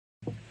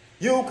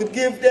You could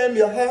give them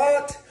your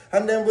heart,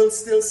 and then we'll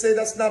still say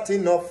that's not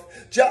enough.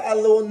 Jah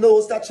alone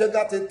knows that you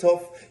got it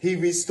tough. He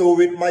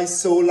restored my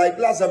soul like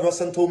Lazarus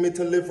and told me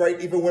to live right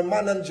even when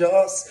man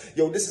unjust.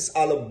 Yo, this is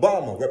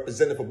Alabama,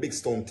 representing for Big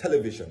Stone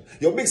Television.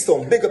 Yo, Big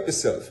Stone, big up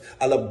yourself.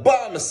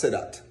 Alabama said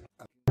that.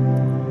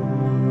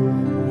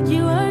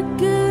 You are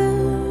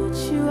good,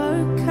 you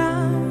are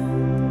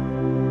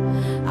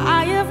kind.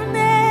 I have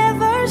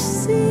never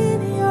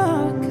seen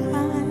your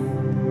kind.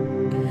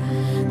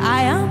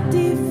 I am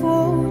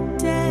devoted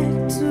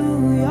to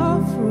your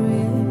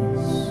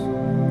praise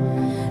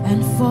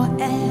and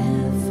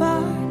forever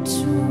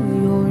to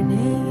your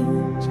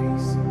name.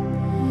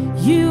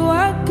 You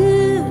are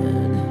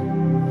good,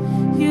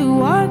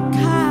 you are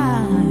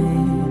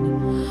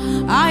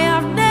kind. I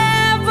have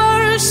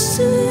never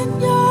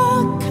seen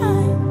your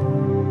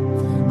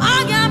kind.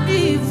 I am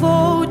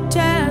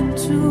devoted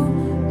to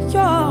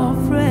your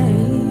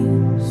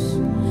praise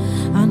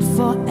and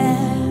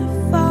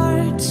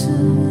forever to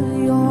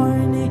your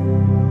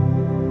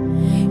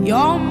name.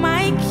 You're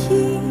my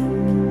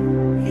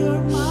king,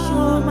 you're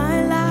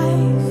my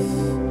life.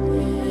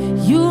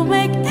 You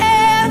make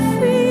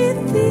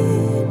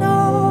everything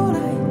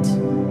alright.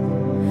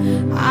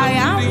 I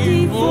am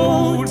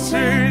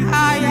devoted,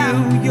 I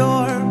am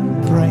your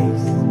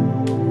praise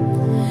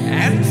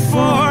and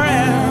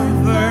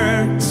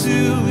forever to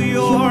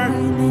your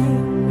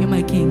name. You're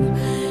my king.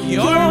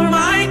 You're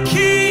my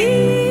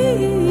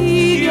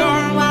king.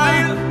 You're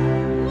my.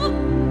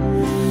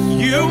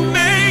 You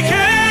make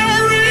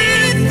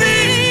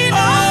everything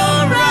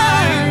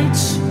alright.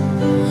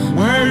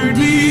 We're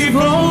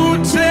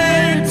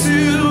devoted to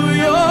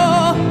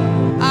your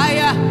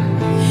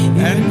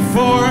and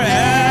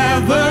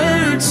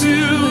forever to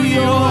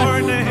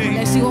your name.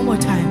 Let's see one more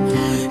time.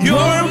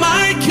 You're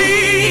my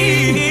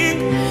king.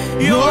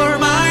 You're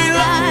my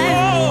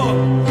life.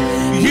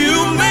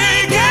 You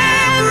make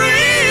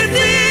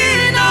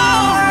everything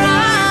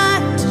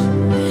alright.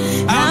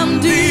 I'm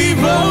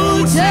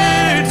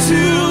devoted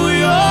to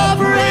your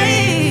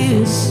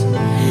praise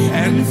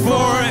and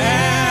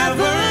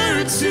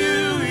forever to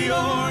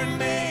your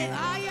name.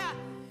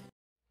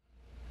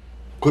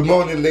 Good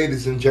morning,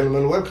 ladies and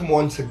gentlemen. Welcome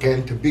once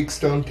again to Big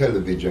Stone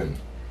Television.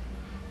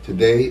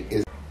 Today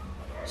is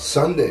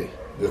Sunday,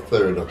 the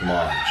 3rd of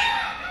March,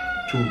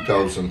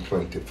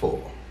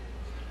 2024.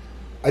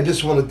 I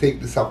just want to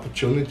take this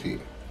opportunity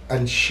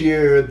and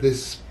share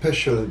this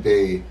special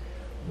day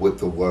with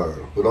the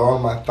world, with all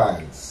my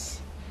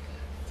fans.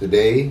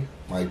 Today,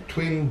 my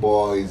twin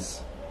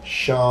boys,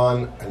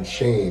 Shawn and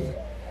Shane,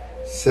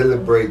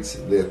 celebrates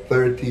their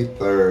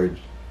 33rd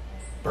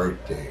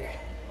birthday.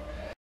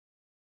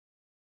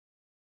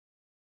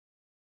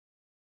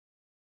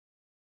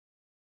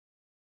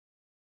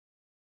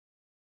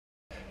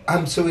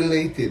 I'm so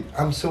elated,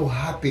 I'm so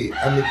happy,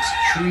 I'm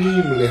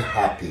extremely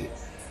happy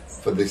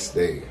for this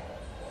day.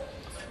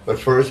 But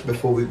first,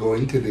 before we go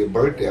into their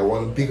birthday, I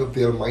want to big up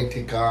the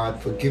Almighty God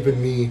for giving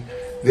me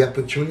the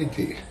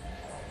opportunity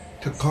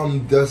to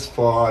come thus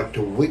far,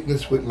 to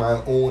witness with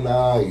my own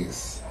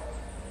eyes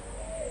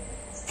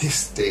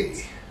this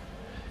day.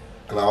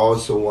 And I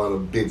also want to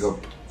big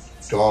up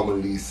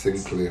Dormalee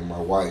Sinclair, my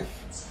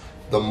wife,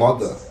 the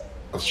mother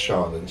of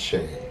Shawn and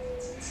Shane.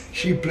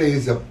 She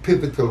plays a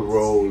pivotal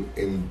role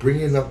in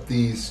bringing up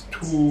these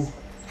two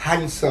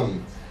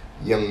handsome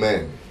young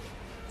men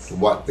to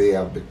what they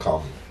have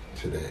become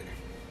today.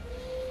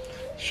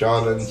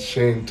 Shawn and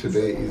Shane,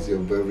 today is a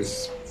very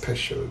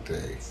special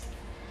day.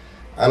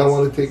 And I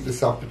want to take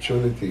this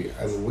opportunity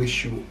and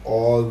wish you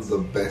all the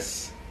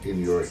best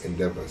in your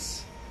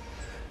endeavors.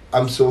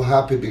 I'm so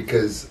happy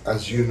because,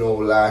 as you know,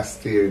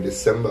 last year,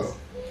 December,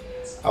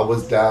 I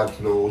was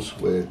diagnosed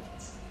with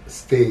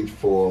stage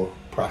 4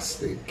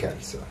 prostate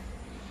cancer.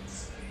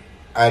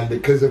 And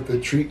because of the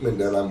treatment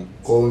that I'm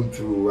going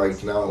through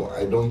right now,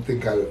 I don't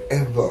think I'll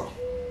ever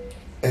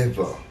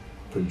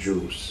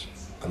produce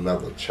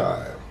another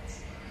child.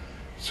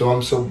 So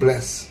I'm so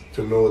blessed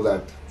to know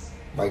that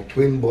my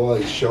twin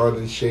boys, Shawn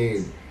and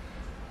Shane,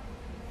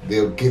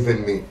 they're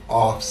giving me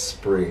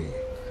offspring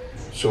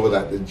so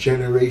that the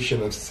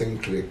generation of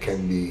Sinclair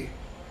can be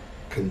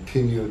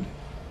continued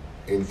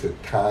into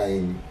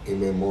time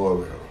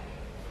immemorial,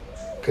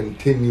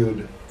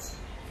 continued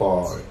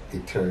for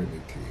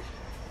eternity.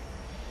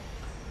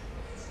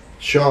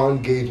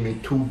 Shawn gave me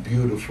 2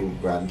 beautiful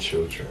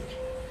grandchildren,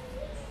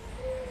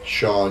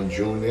 Shawn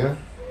Jr.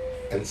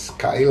 and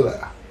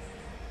Skylar.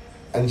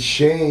 And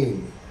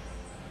Shane,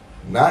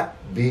 not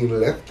being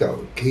left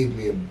out, gave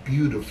me a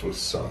beautiful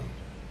son,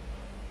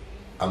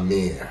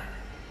 Amir.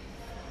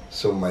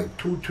 So my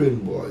 2 twin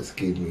boys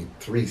gave me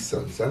 3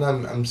 sons, and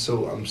I'm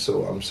so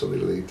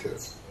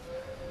elated.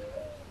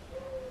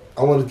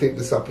 I want to take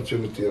this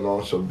opportunity and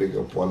also big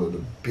up one of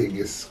the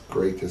biggest,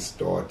 greatest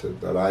daughters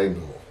that I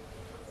know,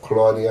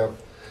 Claudia.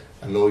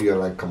 I know you're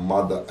like a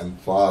mother and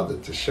father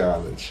to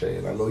Shawn and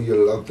Shane. I know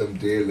you love them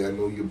dearly. I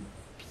know you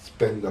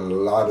spend a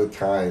lot of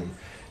time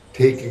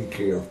taking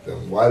care of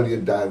them while your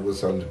dad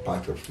was on the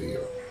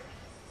battlefield,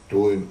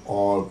 doing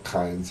all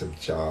kinds of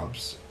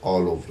jobs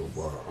all over the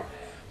world.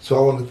 So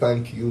I want to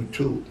thank you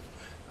too.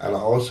 And I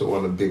also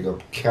want to big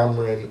up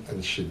Cameron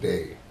and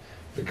Shade,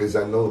 because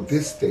I know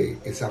this day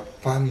is a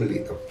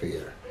family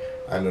affair.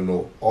 And I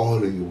know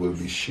all of you will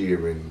be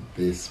sharing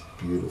this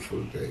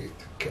beautiful day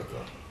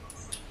together.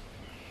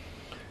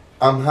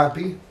 I'm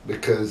happy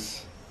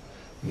because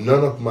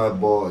none of my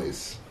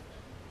boys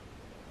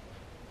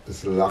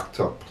is locked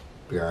up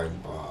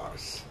behind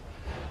bars.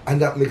 And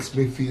that makes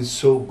me feel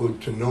so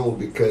good to know,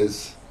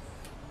 because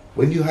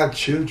when you have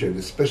children,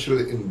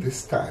 especially in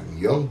this time,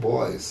 young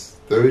boys,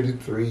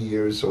 33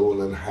 years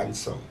old and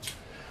handsome,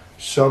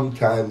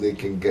 sometimes they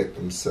can get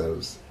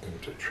themselves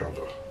into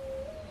trouble.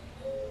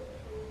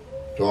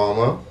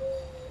 Dharma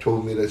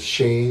told me that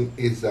Shane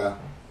is a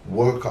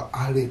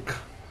workaholic.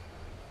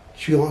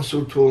 She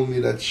also told me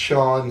that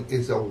Shawn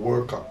is a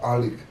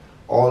workaholic.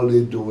 All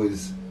they do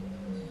is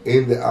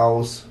in the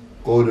house,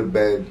 go to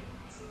bed,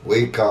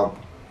 wake up,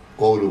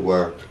 go to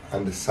work,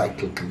 and the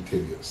cycle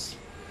continues.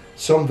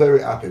 So I'm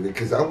very happy,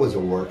 because I was a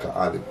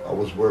workaholic. I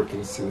was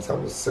working since I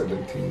was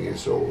 17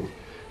 years old,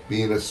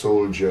 being a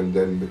soldier and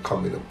then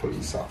becoming a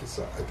police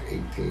officer at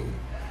 18.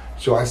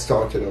 So I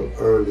started out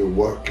early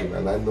working,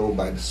 and I know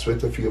by the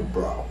sweat of your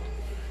brow,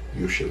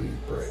 you shall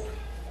eat bread.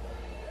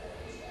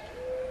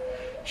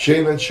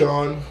 Shane and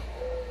Shawn,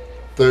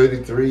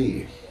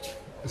 33.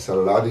 It's a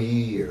lot of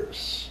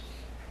years.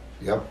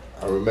 Yep,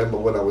 I remember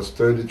when I was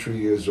 33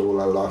 years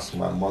old, I lost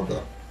my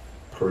mother,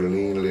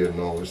 Pearline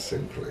Leonore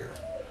Sinclair,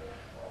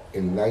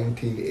 in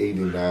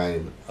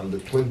 1989 on the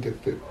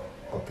 25th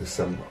of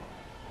December.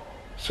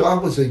 So I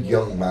was a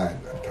young man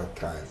at that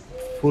time,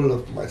 full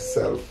of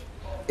myself,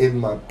 in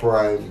my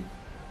prime,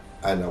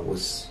 and I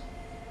was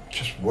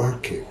just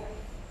working.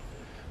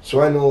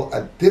 So I know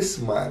at this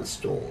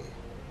milestone,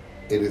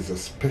 it is a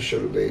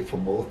special day for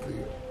both of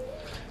you.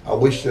 I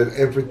wish that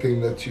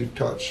everything that you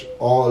touch,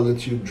 all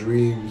that your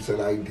dreams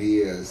and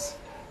ideas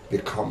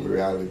become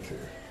reality.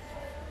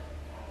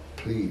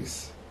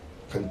 Please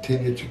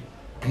continue to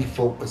be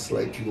focused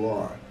like you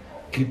are.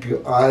 Keep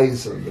your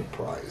eyes on the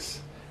prize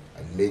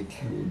and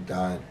make your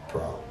dad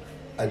proud.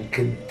 And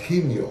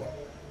continue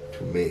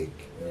to make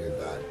your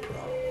dad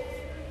proud.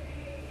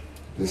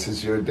 This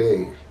is your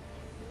day.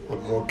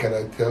 What more can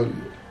I tell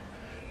you?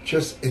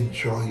 Just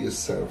enjoy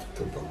yourself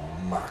to the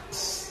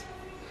max.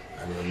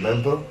 And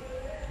remember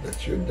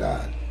that your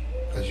dad,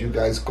 as you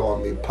guys call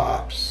me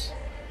Pops,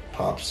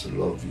 Pops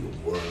love you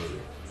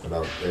word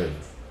without end.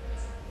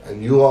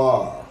 And you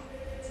are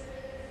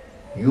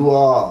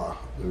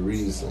the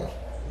reason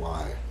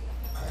why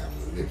I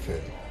am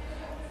living.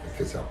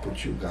 Because I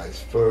put you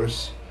guys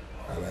first,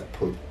 and I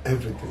put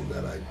everything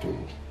that I do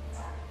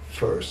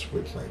first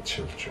with my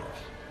children.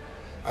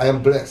 I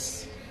am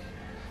blessed.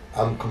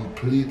 I'm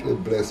completely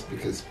blessed,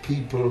 because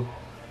people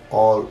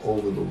all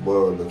over the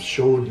world have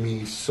showed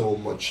me so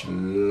much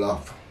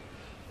love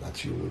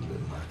that you wouldn't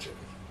imagine.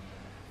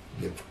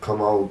 They've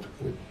come out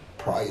with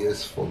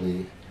prayers for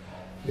me.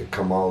 They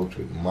come out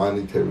with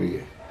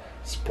monetary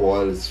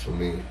spoils for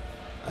me.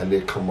 And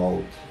they come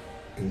out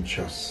in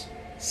just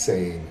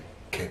saying,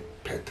 get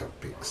better,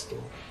 big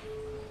stone.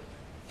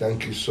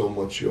 Thank you so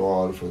much, you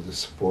all, for the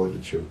support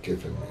that you've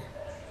given me.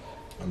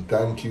 And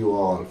thank you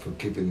all for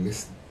giving me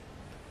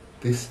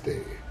this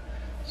day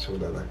so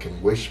that I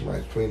can wish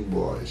my twin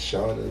boys,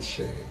 Shawn and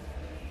Shane,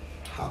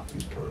 happy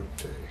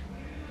birthday.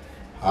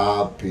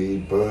 Happy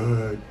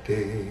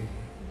birthday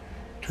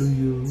to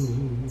you.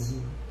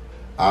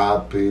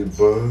 Happy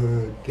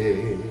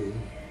birthday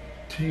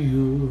to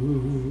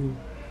you.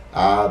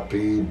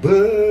 Happy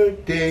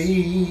birthday,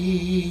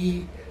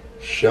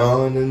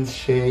 Shawn and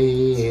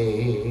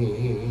Shane.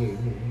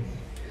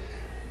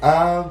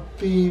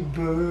 Happy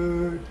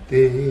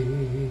birthday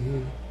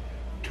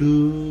to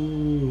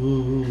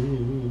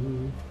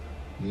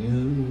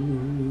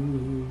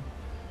you.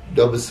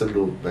 Double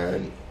salute,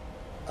 man.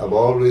 I've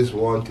always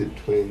wanted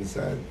twins,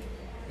 and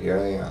here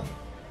I am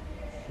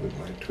with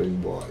my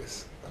twin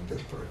boys on their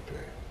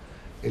birthday.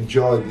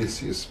 Enjoy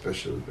this year's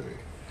special day.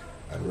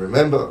 And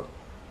remember,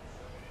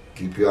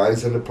 keep your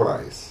eyes on the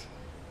prize.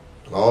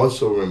 And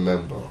also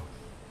remember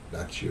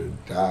that your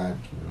dad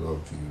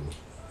loves you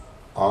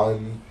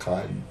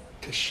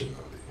unconditionally.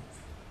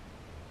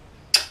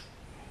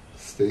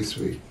 Stay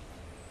sweet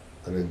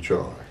and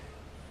enjoy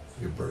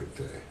your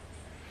birthday.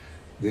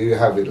 There you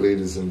have it,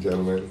 ladies and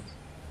gentlemen.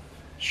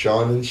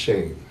 Shawn and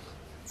Shane,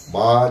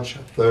 March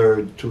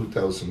 3rd,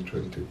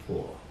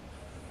 2024.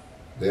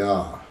 They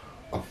are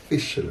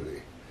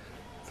officially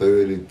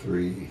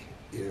 33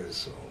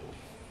 years old.